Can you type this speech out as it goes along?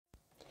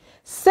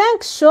5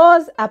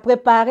 choses à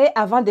préparer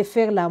avant de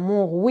faire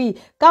l'amour. Oui,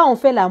 quand on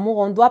fait l'amour,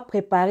 on doit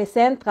préparer.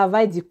 C'est un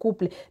travail du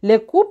couple. Le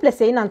couple,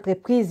 c'est une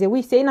entreprise. Et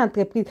oui, c'est une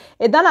entreprise.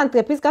 Et dans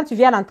l'entreprise, quand tu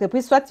viens à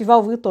l'entreprise, soit tu vas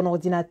ouvrir ton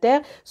ordinateur,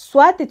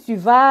 soit tu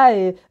vas...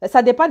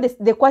 ça dépend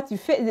de quoi tu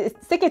fais.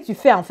 Ce que tu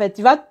fais, en fait.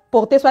 Tu vas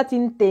porter soit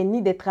une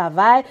tenue de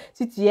travail,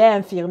 si tu es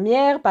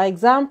infirmière, par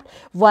exemple.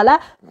 Voilà.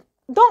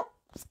 Donc,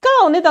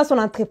 quand on est dans son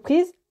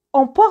entreprise,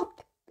 on porte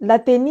la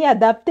tenue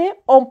adaptée,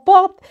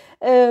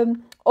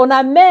 on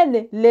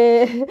amène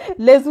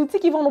les outils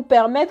qui vont nous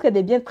permettre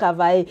de bien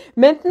travailler.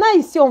 Maintenant,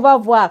 ici, on va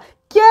voir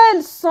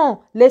quelles sont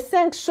les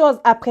 5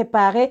 choses à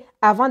préparer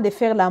avant de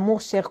faire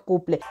l'amour, cher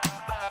couple.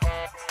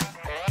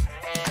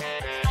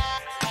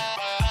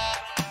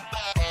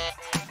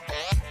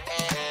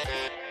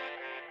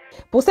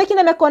 Pour ceux qui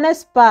ne me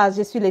connaissent pas,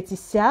 je suis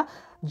Laetitia,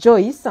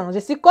 Joyce. Je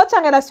suis coach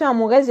en relation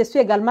amoureuse, je suis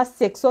également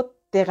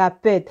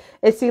sexothérapeute.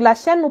 Et sur la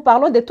chaîne, nous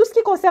parlons de tout ce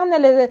qui concerne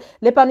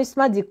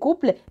l'épanouissement du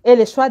couple et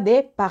le choix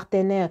des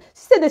partenaires.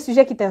 Si c'est des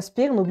sujets qui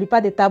t'inspirent, n'oublie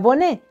pas de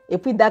t'abonner et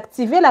puis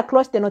d'activer la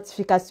cloche de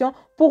notification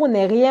pour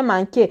ne rien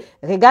manquer.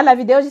 Regarde la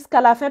vidéo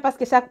jusqu'à la fin parce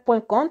que chaque point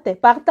compte.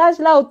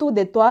 Partage-la autour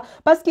de toi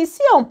parce que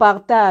si on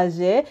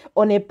partage,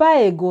 on n'est pas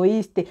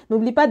égoïste.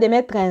 N'oublie pas de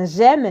mettre un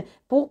j'aime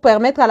pour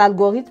permettre à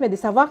l'algorithme de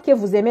savoir que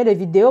vous aimez les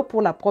vidéos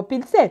pour la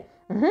propulser.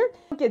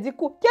 Ok, du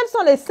coup, quelles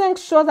sont les 5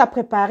 choses à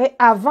préparer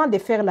avant de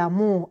faire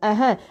l'amour?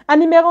 En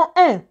numéro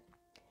 1,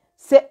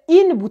 c'est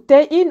une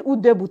ou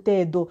 2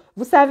 bouteilles d'eau.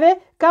 Vous savez,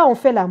 quand on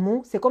fait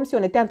l'amour, c'est comme si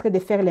on était en train de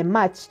faire les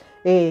matchs.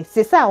 Et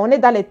c'est ça, on est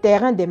dans les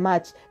terrains des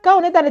matchs. Quand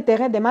on est dans les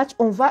terrains des matchs,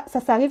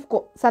 ça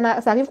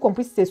arrive qu'on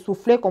puisse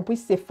s'essouffler, qu'on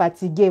puisse se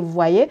fatiguer, vous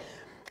voyez?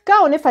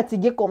 Quand on est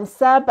fatigué comme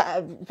ça,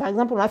 par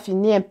exemple, on a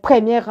fini un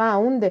premier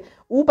round,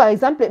 ou par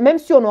exemple, même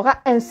si on aura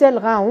un seul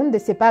round,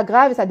 c'est pas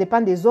grave, ça dépend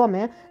des hommes.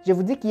 Je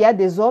vous dis qu'il y a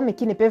des hommes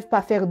qui ne peuvent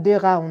pas faire 2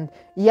 rounds.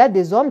 Il y a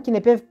des hommes qui ne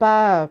peuvent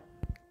pas...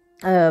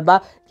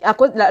 à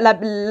cause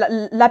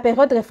la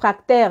période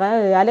réfractaire,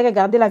 allez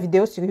regarder la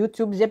vidéo sur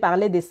YouTube, j'ai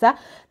parlé de ça.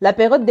 La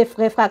période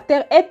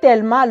réfractaire est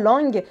tellement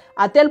longue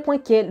à tel point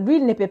que lui,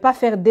 il ne peut pas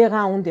faire 2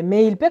 rounds,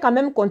 mais il peut quand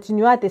même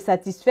continuer à te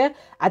satisfaire,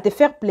 à te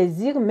faire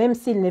plaisir, même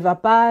s'il ne va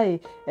pas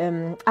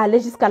aller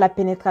jusqu'à la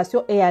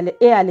pénétration et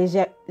à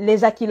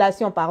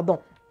l'éjaculation, pardon.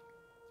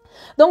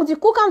 Donc, du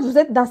coup, quand vous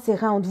êtes dans ces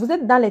rounds, vous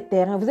êtes dans les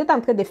terrains, vous êtes en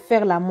train de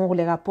faire l'amour,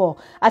 les rapports,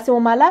 à ce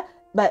moment-là,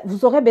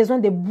 vous aurez besoin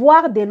de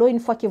boire de l'eau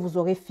une fois que vous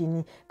aurez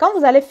fini. Quand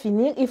vous allez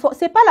finir,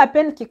 c'est pas la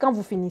peine que quand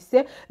vous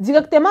finissez,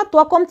 directement,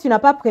 toi, comme tu n'as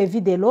pas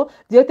prévu de l'eau,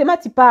 directement,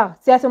 tu pars.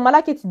 C'est à ce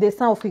moment-là que tu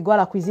descends au frigo à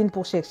la cuisine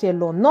pour chercher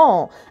l'eau.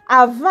 Non.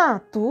 Avant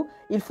tout,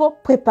 il faut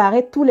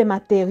préparer tous les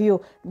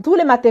matériaux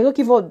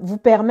qui vont vous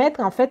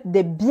permettre, en fait,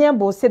 de bien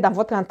bosser dans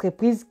votre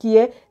entreprise qui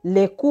est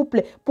les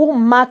couples pour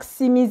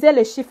maximiser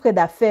les chiffres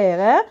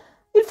d'affaires.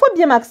 Il faut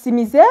bien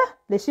maximiser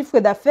les chiffres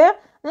d'affaires.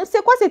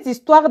 C'est quoi cette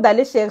histoire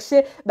d'aller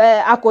chercher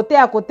à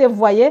côté, vous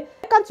voyez?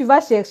 Quand tu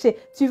vas chercher,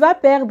 tu vas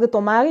perdre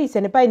ton mari. Ce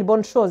n'est pas une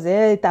bonne chose.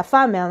 Ta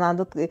femme,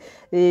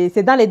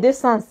 c'est dans les 2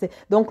 sens.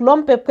 Donc,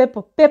 l'homme peut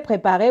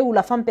préparer ou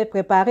la femme peut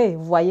préparer,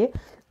 vous voyez?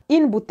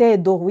 Une bouteille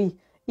d'eau, oui.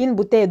 Une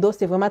bouteille d'eau,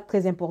 c'est vraiment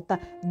très important.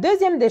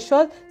 Deuxième des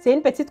choses, c'est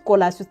une petite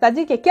collation.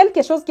 C'est-à-dire que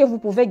quelque chose que vous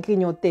pouvez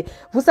grignoter.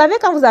 Vous savez,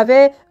 quand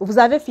vous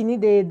avez fini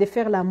de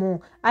faire l'amour,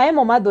 à un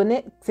moment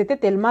donné, c'était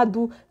tellement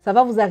doux. Ça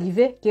va vous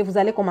arriver que vous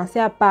allez commencer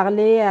à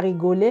parler, à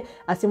rigoler.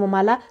 À ce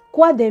moment-là,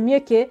 quoi de mieux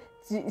que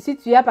si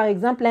tu as, par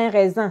exemple, un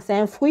raisin, c'est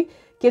un fruit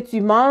que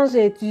tu manges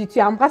et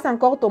tu embrasses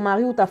encore ton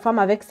mari ou ta femme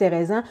avec ses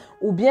raisins,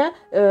 ou bien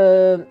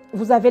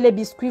vous avez les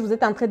biscuits, vous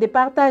êtes en train de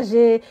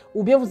partager,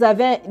 ou bien vous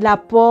avez la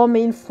pomme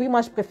et une fruit.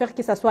 Moi, je préfère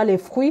que ce soit les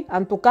fruits,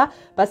 en tout cas,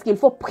 parce qu'il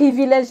faut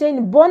privilégier une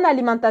bonne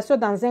alimentation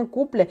dans un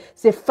couple.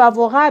 C'est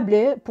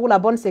favorable pour la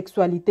bonne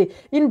sexualité.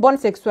 Une bonne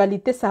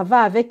sexualité, ça va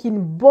avec une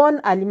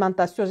bonne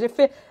alimentation. J'ai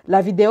fait la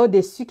vidéo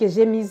dessus que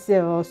j'ai mise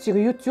sur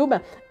YouTube.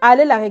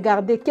 Allez la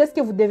regarder. Qu'est-ce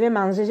que vous devez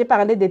manger? J'ai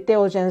parlé de thé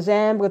au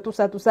gingembre, tout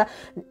ça, tout ça.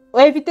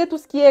 Évitez tout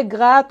ce qui est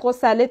gras, trop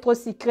salé, trop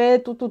sucré,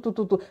 tout.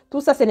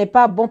 Tout ça, ce n'est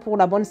pas bon pour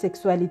la bonne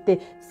sexualité.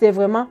 C'est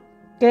vraiment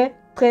très,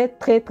 très,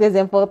 très, très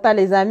important,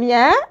 les amis.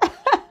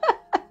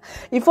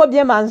 Il faut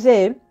bien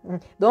manger.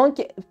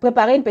 Donc,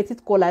 préparez une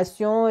petite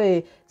collation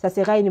et ça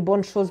sera une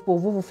bonne chose pour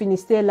vous. Vous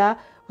finissez là,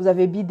 vous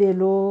avez bu de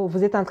l'eau,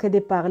 vous êtes en train de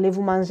parler,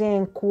 vous mangez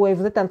un coup et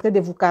vous êtes en train de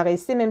vous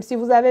caresser, même si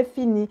vous avez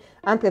fini.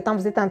 Entre-temps,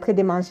 vous êtes en train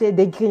de manger,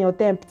 de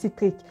grignoter un petit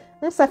truc.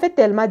 Donc, ça fait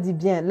tellement du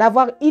bien.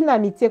 L'avoir une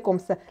amitié comme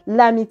ça,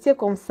 l'amitié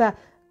comme ça,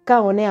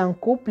 quand on est en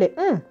couple,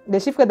 le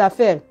chiffre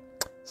d'affaires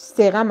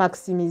sera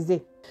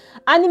maximisé.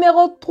 En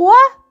numéro 3,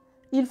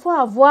 il faut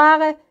avoir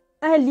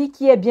un lit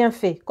qui est bien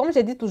fait. Comme je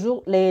dis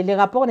toujours, les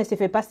rapports ne se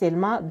font pas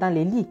seulement dans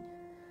les lits.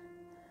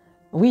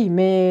 Oui,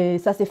 mais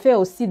ça se fait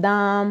aussi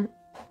dans...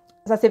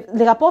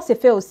 les rapports se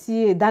font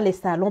aussi dans les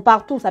salons,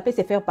 partout. Ça peut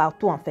se faire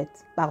partout, en fait.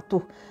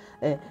 Partout.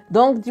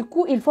 Donc, du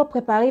coup, il faut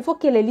préparer. Il faut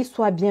que les lits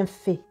soient bien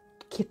faits.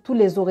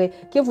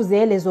 Que vous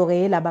ayez les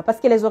oreillers là-bas. Parce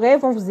que les oreillers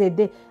vont vous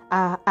aider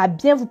à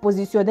bien vous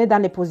positionner dans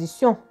les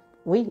positions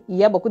Oui, il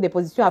y a beaucoup de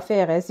positions à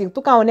faire. Hein.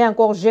 Surtout quand on est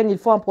encore jeune, il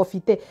faut en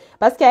profiter.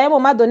 Parce qu'à un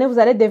moment donné, vous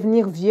allez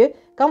devenir vieux.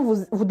 Quand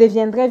vous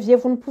deviendrez vieux,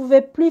 vous ne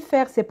pouvez plus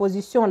faire ces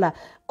positions-là.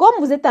 Comme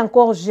vous êtes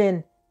encore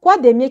jeune, quoi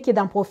de mieux que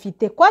d'en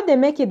profiter? Quoi de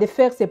mieux que de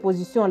faire ces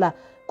positions-là?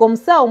 Comme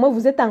ça, au moins,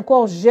 vous êtes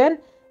encore jeune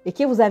et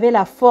que vous avez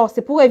la force.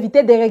 C'est pour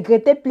éviter de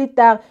regretter plus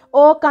tard.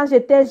 Oh, quand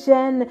j'étais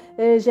jeune,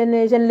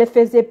 je ne le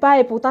faisais pas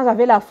et pourtant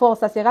j'avais la force.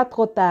 Ça sera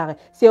trop tard.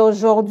 C'est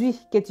aujourd'hui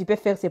que tu peux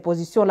faire ces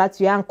positions-là.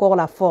 Tu as encore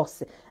la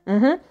force.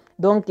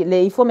 Donc,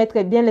 il faut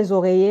mettre bien les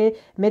oreillers,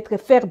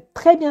 faire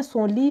très bien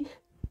son lit,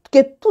 que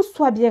tout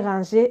soit bien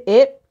rangé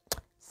et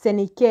c'est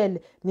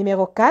nickel.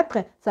 Numéro 4,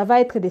 ça va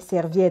être des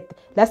serviettes.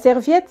 La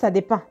serviette, ça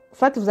dépend.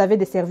 Soit vous avez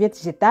des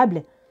serviettes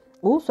jetables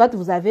ou soit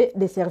vous avez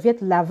des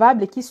serviettes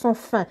lavables qui sont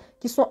fins,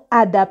 qui sont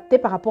adaptées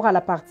par rapport à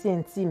la partie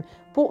intime.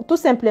 Tout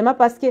simplement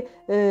parce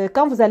que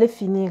quand vous allez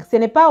finir, ce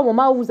n'est pas au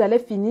moment où vous allez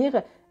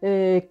finir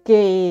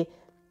que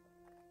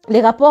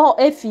les rapports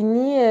est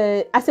fini.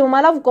 À ce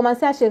moment-là, vous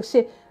commencez à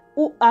chercher.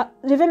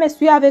 Je vais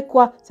m'essuyer avec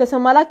quoi? C'est à ce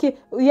moment-là qu'il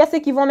y a ceux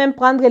qui vont même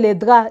prendre les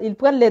draps. Ils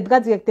prennent les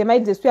draps directement,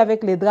 ils essuient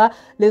avec les draps.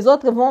 Les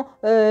autres vont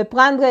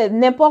prendre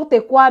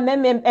n'importe quoi,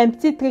 même un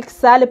petit truc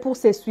sale pour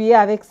s'essuyer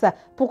avec ça.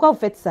 Pourquoi vous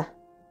faites ça?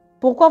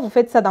 Pourquoi vous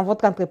faites ça dans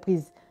votre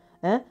entreprise?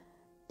 Hein?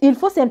 Il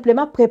faut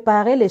simplement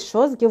préparer les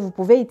choses que vous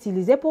pouvez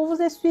utiliser pour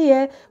vous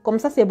essuyer. Comme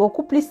ça, c'est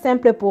beaucoup plus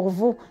simple pour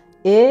vous.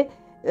 Et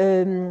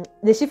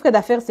les chiffres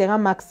d'affaires seront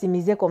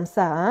maximisés comme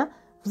ça. Hein?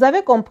 Vous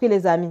avez compris,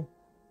 les amis?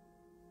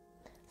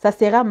 Ça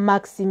sera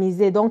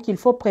maximisé. Donc, il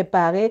faut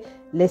préparer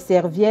les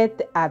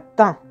serviettes à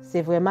temps.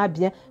 C'est vraiment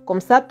bien. Comme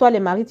ça, toi, le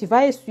mari, tu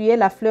vas essuyer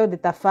la fleur de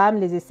ta femme,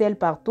 les aisselles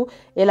partout.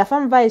 Et la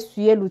femme va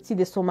essuyer l'outil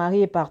de son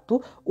mari partout.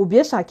 Ou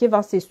bien chacun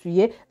va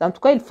s'essuyer. En tout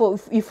cas, il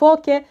faut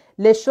que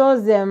les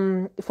choses... il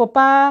ne faut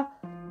pas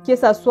que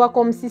ça soit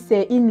comme si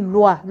c'est une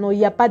loi. Non, il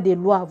n'y a pas de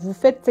loi. Vous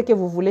faites ce que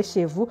vous voulez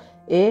chez vous.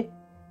 Et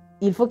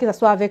il faut que ça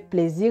soit avec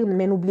plaisir.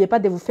 Mais n'oubliez pas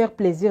de vous faire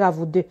plaisir à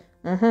vous deux.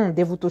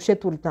 De vous toucher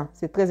tout le temps.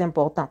 C'est très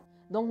important.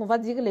 Donc, on va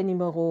dire le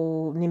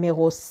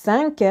numéro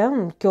 5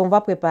 qu'on va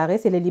préparer,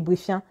 c'est les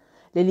lubrifiants.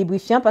 Les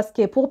lubrifiants parce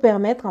que pour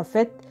permettre en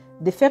fait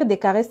de faire des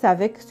caresses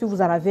avec si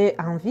vous en avez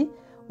envie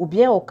ou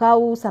bien au cas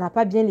où ça n'a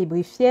pas bien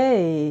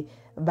lubrifié,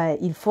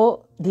 il faut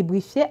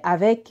lubrifier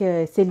avec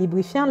ces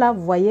lubrifiants-là,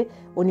 vous voyez,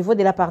 au niveau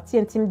de la partie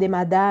intime des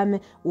madames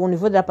ou au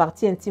niveau de la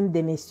partie intime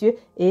des messieurs.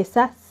 Et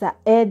ça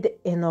aide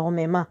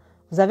énormément.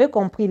 Vous avez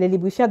compris, les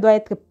lubrifiants doivent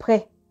être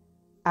prêts.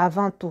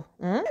 Avant tout.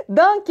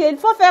 Donc, il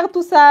faut faire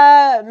tout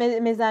ça,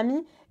 mes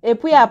amis. Et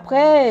puis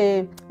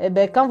après,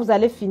 quand vous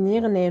allez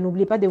finir,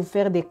 n'oubliez pas de vous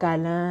faire des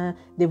câlins,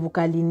 de vous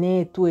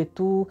câliner et tout et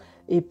tout.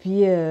 Et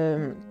puis,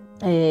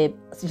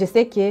 je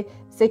sais que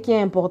ce qui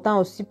est important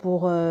aussi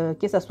pour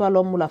que ce soit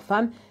l'homme ou la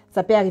femme,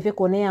 ça peut arriver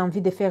qu'on ait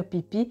envie de faire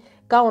pipi.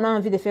 Quand on a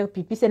envie de faire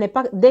pipi, ce n'est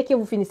pas dès que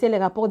vous finissez les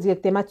rapports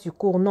directement, tu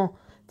cours, non.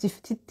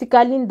 Tu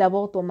câlines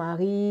d'abord ton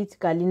mari, tu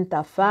câlines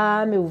ta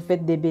femme, et vous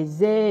faites des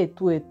baisers et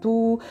tout et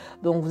tout.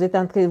 Donc, vous êtes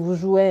en train de vous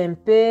jouer un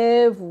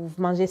peu, vous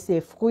mangez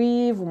ses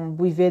fruits, vous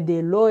buvez de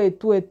l'eau et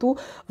tout et tout.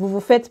 Vous vous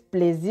faites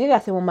plaisir.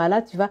 À ce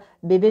moment-là, tu vas,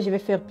 bébé, je vais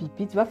faire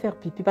pipi. Tu vas faire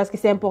pipi parce que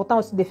c'est important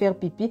aussi de faire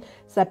pipi.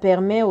 Ça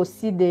permet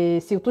aussi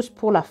surtout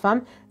pour la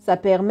femme, ça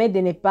permet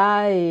de ne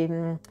pas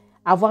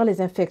avoir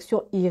les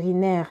infections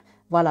urinaires.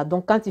 Voilà,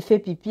 donc quand tu fais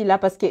pipi là,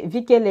 parce que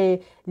vu que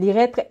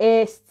l'urètre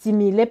est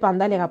stimulé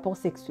pendant les rapports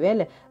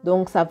sexuels,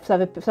 donc ça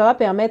va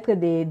permettre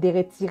de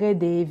retirer,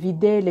 de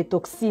vider les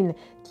toxines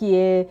qui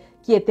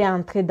étaient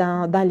entrées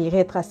dans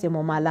l'urètre à ce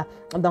moment-là.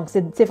 Donc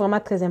c'est vraiment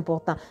très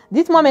important.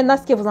 Dites-moi maintenant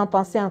ce que vous en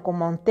pensez en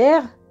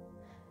commentaire.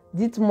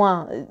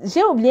 Dites-moi,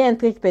 j'ai oublié un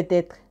truc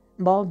peut-être.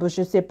 Bon,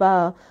 je ne sais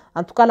pas.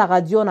 En tout cas, la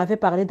radio, on avait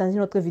parlé dans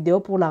une autre vidéo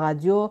pour la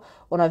radio.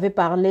 On avait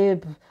parlé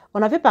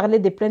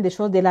de plein de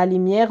choses, de la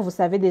lumière. Vous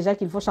savez déjà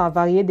qu'il faut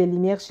varier des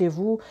lumières chez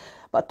vous.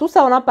 Tout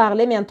ça, on en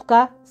parlait. Mais en tout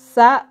cas,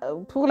 ça,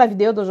 pour la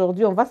vidéo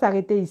d'aujourd'hui, on va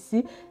s'arrêter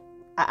ici.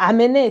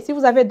 Amenez, si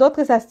vous avez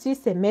d'autres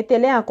astuces,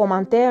 mettez-les en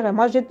commentaire.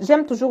 Moi,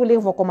 j'aime toujours lire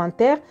vos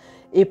commentaires.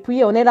 Et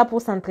puis, on est là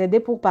pour s'entraider,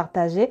 pour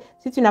partager.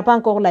 Si tu n'as pas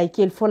encore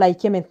liké, il faut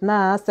liker maintenant.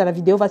 Hein, la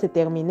vidéo va se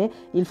terminer.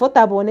 Il faut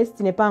t'abonner si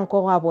tu n'es pas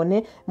encore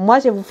abonné. Moi,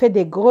 je vous fais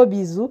des gros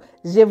bisous.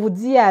 Je vous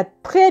dis à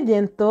très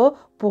bientôt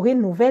pour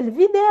une nouvelle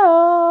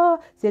vidéo.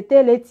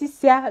 C'était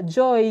Laetitia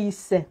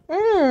Joyce.